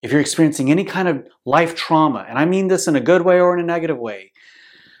if you're experiencing any kind of life trauma, and I mean this in a good way or in a negative way,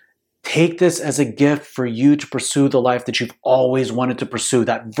 take this as a gift for you to pursue the life that you've always wanted to pursue,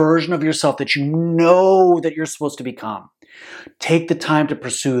 that version of yourself that you know that you're supposed to become. Take the time to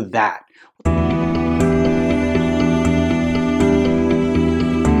pursue that.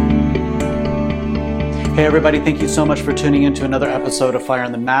 Hey everybody, thank you so much for tuning in to another episode of Fire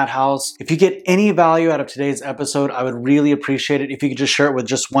in the Madhouse. If you get any value out of today's episode, I would really appreciate it if you could just share it with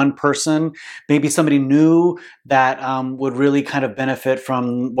just one person, maybe somebody new that would really kind of benefit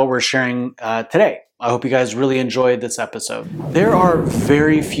from what we're sharing today. I hope you guys really enjoyed this episode. There are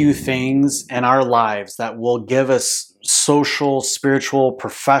very few things in our lives that will give us social, spiritual,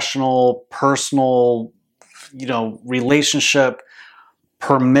 professional, personal, relationship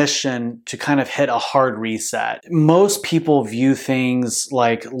permission to kind of hit a hard reset. Most people view things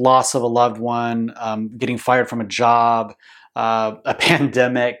like loss of a loved one, getting fired from a job, a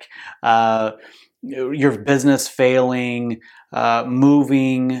pandemic, your business failing,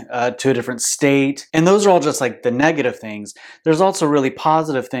 moving to a different state. And those are all just like the negative things. There's also really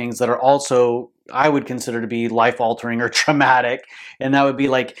positive things that are also, I would consider to be life-altering or traumatic. And that would be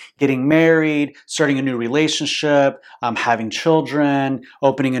like getting married, starting a new relationship, having children,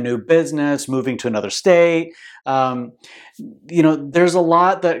 opening a new business, moving to another state. There's a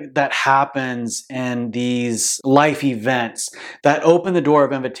lot that happens in these life events that open the door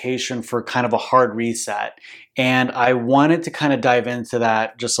of invitation for kind of a hard reset. And I wanted to kind of dive into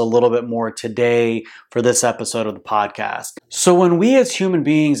that just a little bit more today for this episode of the podcast. So when we as human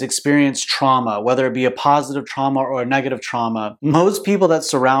beings experience trauma, whether it be a positive trauma or a negative trauma, most people that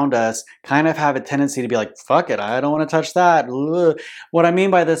surround us kind of have a tendency to be like, fuck it, I don't want to touch that. Ugh. What I mean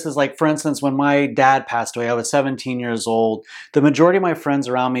by this is, like, for instance, when my dad passed away, I was 17 years old. The majority of my friends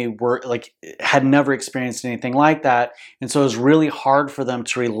around me had never experienced anything like that. And so it was really hard for them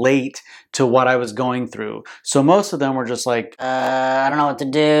to relate to what I was going through. So most of them were just like, I don't know what to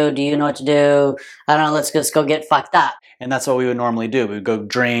do. Do you know what to do? I don't know. Let's just go get fucked up. And that's what we would normally do. We would go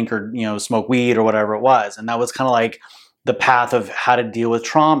drink or, smoke weed or whatever it was. And that was kind of like the path of how to deal with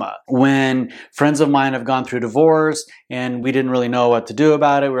trauma. When friends of mine have gone through divorce and we didn't really know what to do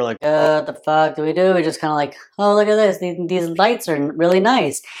about it, we were like, what the fuck do we do? We just kind of like, oh, look at this. These lights are really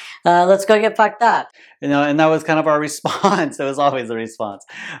nice. Let's go get fucked up. And that was kind of our response. It was always a response.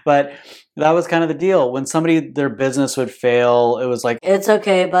 But that was kind of the deal. When their business would fail, it was like, it's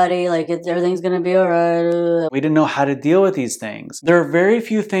okay, buddy. Like, everything's going to be all right. We didn't know how to deal with these things. There are very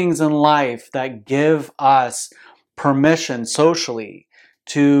few things in life that give us permission socially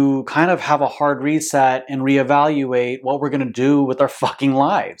to kind of have a hard reset and reevaluate what we're going to do with our fucking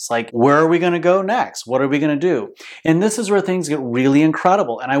lives. Like, where are we going to go next? What are we going to do? And this is where things get really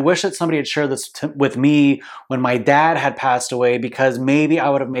incredible. And I wish that somebody had shared this with me when my dad had passed away, because maybe I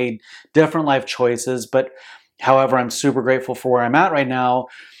would have made different life choices. But however, I'm super grateful for where I'm at right now.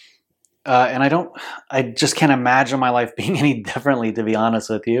 And I just can't imagine my life being any differently, to be honest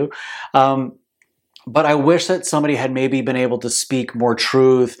with you. But I wish that somebody had maybe been able to speak more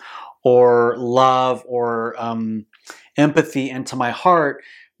truth or love or empathy into my heart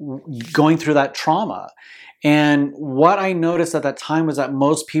going through that trauma. And what I noticed at that time was that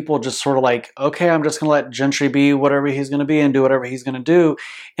most people just sort of like, okay, I'm just going to let Gentry be whatever he's going to be and do whatever he's going to do.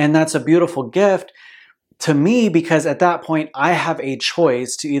 And that's a beautiful gift to me, because at that point I have a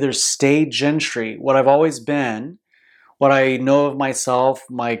choice to either stay Gentry, what I've always been, what I know of myself,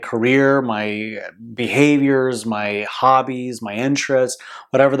 my career, my behaviors, my hobbies, my interests,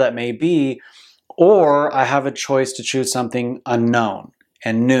 whatever that may be, or I have a choice to choose something unknown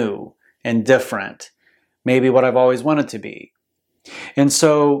and new and different, maybe what I've always wanted to be. And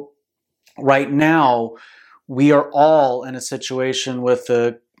so right now, we are all in a situation with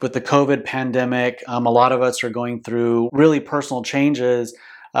the COVID pandemic. A lot of us are going through really personal changes,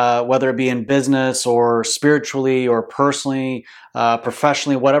 whether it be in business or spiritually or personally,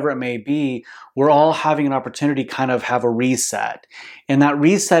 professionally, whatever it may be. We're all having an opportunity to kind of have a reset. And that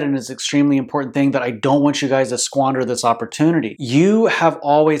reset is an extremely important thing that I don't want you guys to squander this opportunity. You have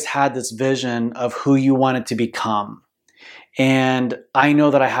always had this vision of who you wanted to become. And I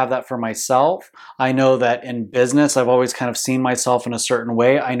know that I have that for myself. I know that in business, I've always kind of seen myself in a certain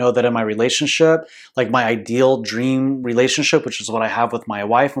way. I know that in my relationship, like my ideal dream relationship, which is what I have with my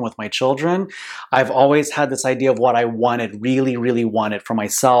wife and with my children, I've always had this idea of what I wanted, really, really wanted for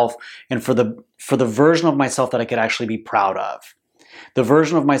myself and for the version of myself that I could actually be proud of. The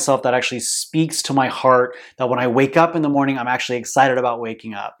version of myself that actually speaks to my heart, that when I wake up in the morning, I'm actually excited about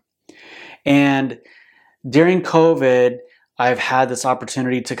waking up. And during COVID, I've had this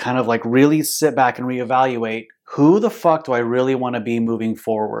opportunity to kind of like really sit back and reevaluate who the fuck do I really want to be moving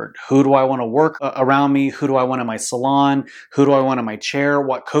forward? Who do I want to work around me? Who do I want in my salon? Who do I want in my chair?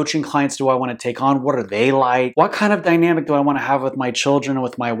 What coaching clients do I want to take on? What are they like? What kind of dynamic do I want to have with my children and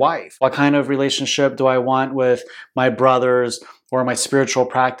with my wife? What kind of relationship do I want with my brothers or my spiritual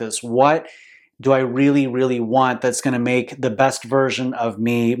practice? What do I really, really want that's going to make the best version of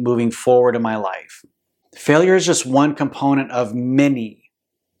me moving forward in my life? Failure is just one component of many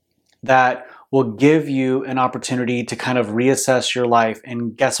that will give you an opportunity to kind of reassess your life.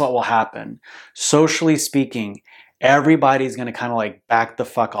 And guess what will happen? Socially speaking, everybody's going to kind of like back the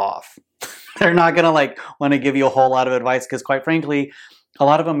fuck off. They're not going to like want to give you a whole lot of advice because quite frankly, a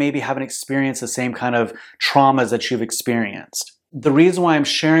lot of them maybe haven't experienced the same kind of traumas that you've experienced. The reason why I'm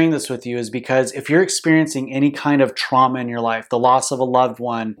sharing this with you is because if you're experiencing any kind of trauma in your life, the loss of a loved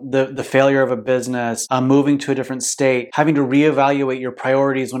one, the failure of a business, moving to a different state, having to reevaluate your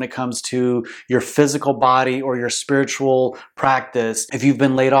priorities when it comes to your physical body or your spiritual practice, if you've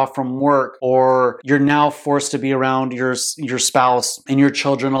been laid off from work or you're now forced to be around your spouse and your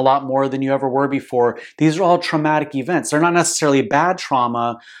children a lot more than you ever were before, these are all traumatic events. They're not necessarily bad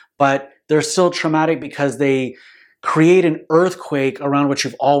trauma, but they're still traumatic because they create an earthquake around what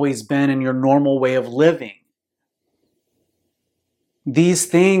you've always been in your normal way of living. These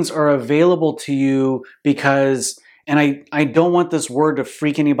things are available to you because, and I don't want this word to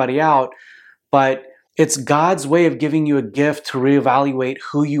freak anybody out, but it's God's way of giving you a gift to reevaluate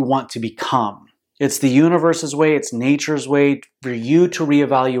who you want to become. It's the universe's way, it's nature's way for you to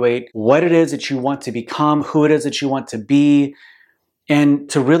reevaluate what it is that you want to become, who it is that you want to be, and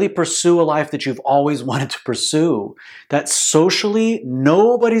to really pursue a life that you've always wanted to pursue. That socially,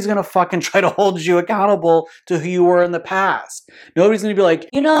 nobody's gonna fucking try to hold you accountable to who you were in the past. Nobody's gonna be like,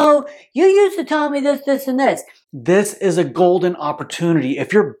 you know, you used to tell me this, this, and this. This is a golden opportunity.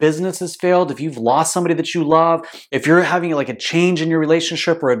 If your business has failed, if you've lost somebody that you love, if you're having like a change in your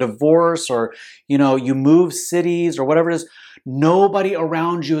relationship or a divorce or, you know, you move cities or whatever it is, nobody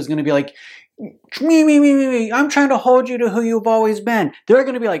around you is gonna be like, me. I'm trying to hold you to who you've always been. They're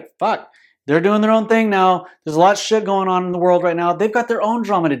going to be like, fuck, they're doing their own thing now. There's a lot of shit going on in the world right now. They've got their own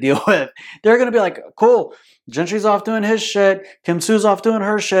drama to deal with. They're going to be like, cool, Gentry's off doing his shit. Kim Sue's off doing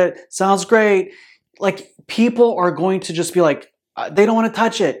her shit. Sounds great. Like, people are going to just be like, they don't want to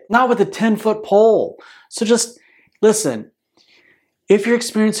touch it. Not with a 10-foot pole. So just listen. If you're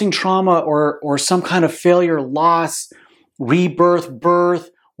experiencing trauma or some kind of failure, loss, rebirth,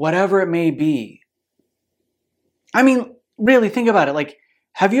 birth, whatever it may be. I mean, really think about it. Like,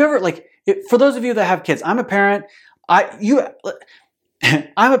 have you ever, like, for those of you that have kids, I'm a parent. I'm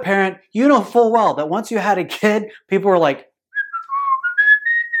a parent. You know full well that once you had a kid, people were like,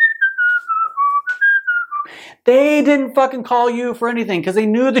 they didn't fucking call you for anything because they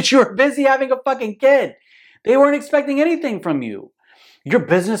knew that you were busy having a fucking kid. They weren't expecting anything from you. Your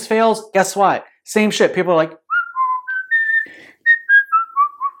business fails, guess what? Same shit. People are like,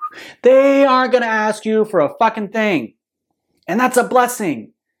 they aren't going to ask you for a fucking thing. And that's a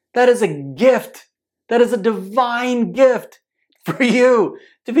blessing. That is a gift. That is a divine gift for you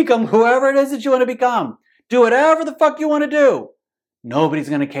to become whoever it is that you want to become. Do whatever the fuck you want to do. Nobody's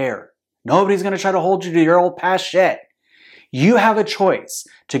going to care. Nobody's going to try to hold you to your old past shit. You have a choice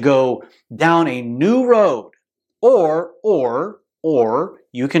to go down a new road or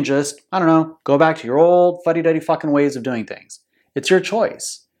you can just, I don't know, go back to your old fuddy-duddy fucking ways of doing things. It's your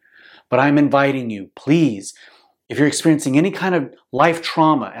choice. But I'm inviting you, please, if you're experiencing any kind of life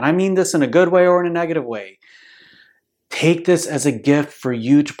trauma, and I mean this in a good way or in a negative way, take this as a gift for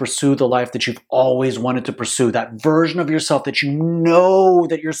you to pursue the life that you've always wanted to pursue, that version of yourself that you know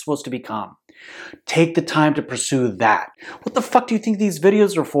that you're supposed to become. Take the time to pursue that. What the fuck do you think these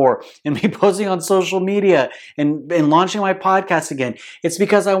videos are for? And me posting on social media and launching my podcast again. It's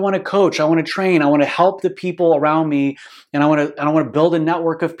because I want to coach, I want to train, I want to help the people around me, and I want to build a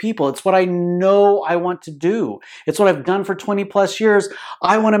network of people. It's what I know I want to do. It's what I've done for 20 plus years.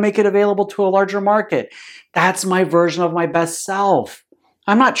 I want to make it available to a larger market. That's my version of my best self.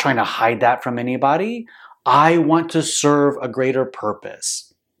 I'm not trying to hide that from anybody. I want to serve a greater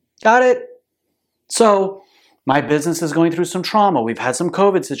purpose. Got it? So, my business is going through some trauma. We've had some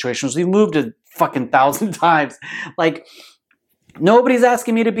COVID situations. We've moved a fucking 1,000 times. Like, nobody's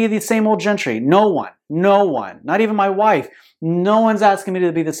asking me to be the same old Gentry. No one. Not even my wife. No one's asking me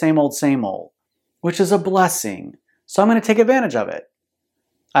to be the same old, which is a blessing. So I'm going to take advantage of it.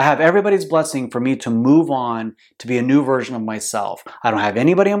 I have everybody's blessing for me to move on to be a new version of myself. I don't have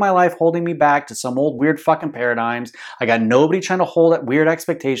anybody in my life holding me back to some old weird fucking paradigms. I got nobody trying to hold weird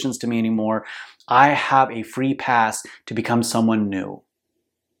expectations to me anymore. I have a free pass to become someone new.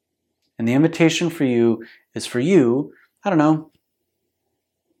 And the invitation for you is for you, I don't know,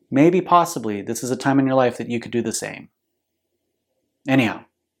 maybe possibly this is a time in your life that you could do the same. Anyhow,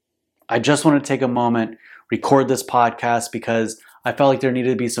 I just wanted to take a moment, record this podcast because I felt like there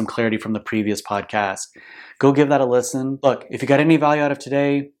needed to be some clarity from the previous podcast. Go give that a listen. Look, if you got any value out of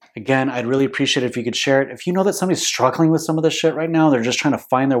today, again, I'd really appreciate it if you could share it. If you know that somebody's struggling with some of this shit right now, they're just trying to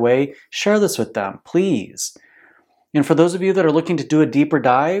find their way, share this with them, please. And for those of you that are looking to do a deeper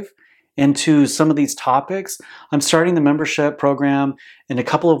dive into some of these topics, I'm starting the membership program in a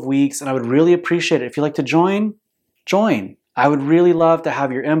couple of weeks, and I would really appreciate it. If you'd like to join, join. I would really love to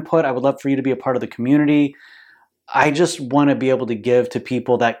have your input. I would love for you to be a part of the community. I just want to be able to give to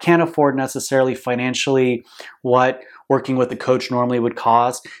people that can't afford necessarily financially what working with a coach normally would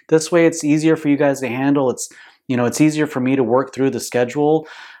cost. This way it's easier for you guys to handle. It's easier for me to work through the schedule.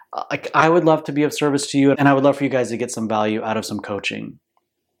 I would love to be of service to you, and I would love for you guys to get some value out of some coaching.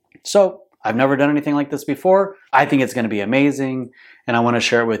 So I've never done anything like this before. I think it's going to be amazing, and I want to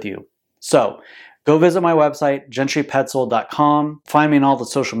share it with you. So go visit my website, gentrypetzold.com. Find me on all the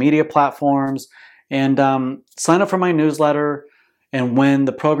social media platforms, and sign up for my newsletter. And when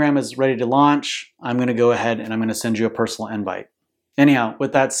the program is ready to launch, I'm going to go ahead and I'm going to send you a personal invite. Anyhow,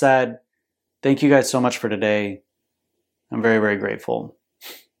 with that said, thank you guys so much for today. I'm very, very grateful.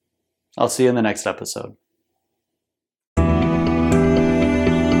 I'll see you in the next episode.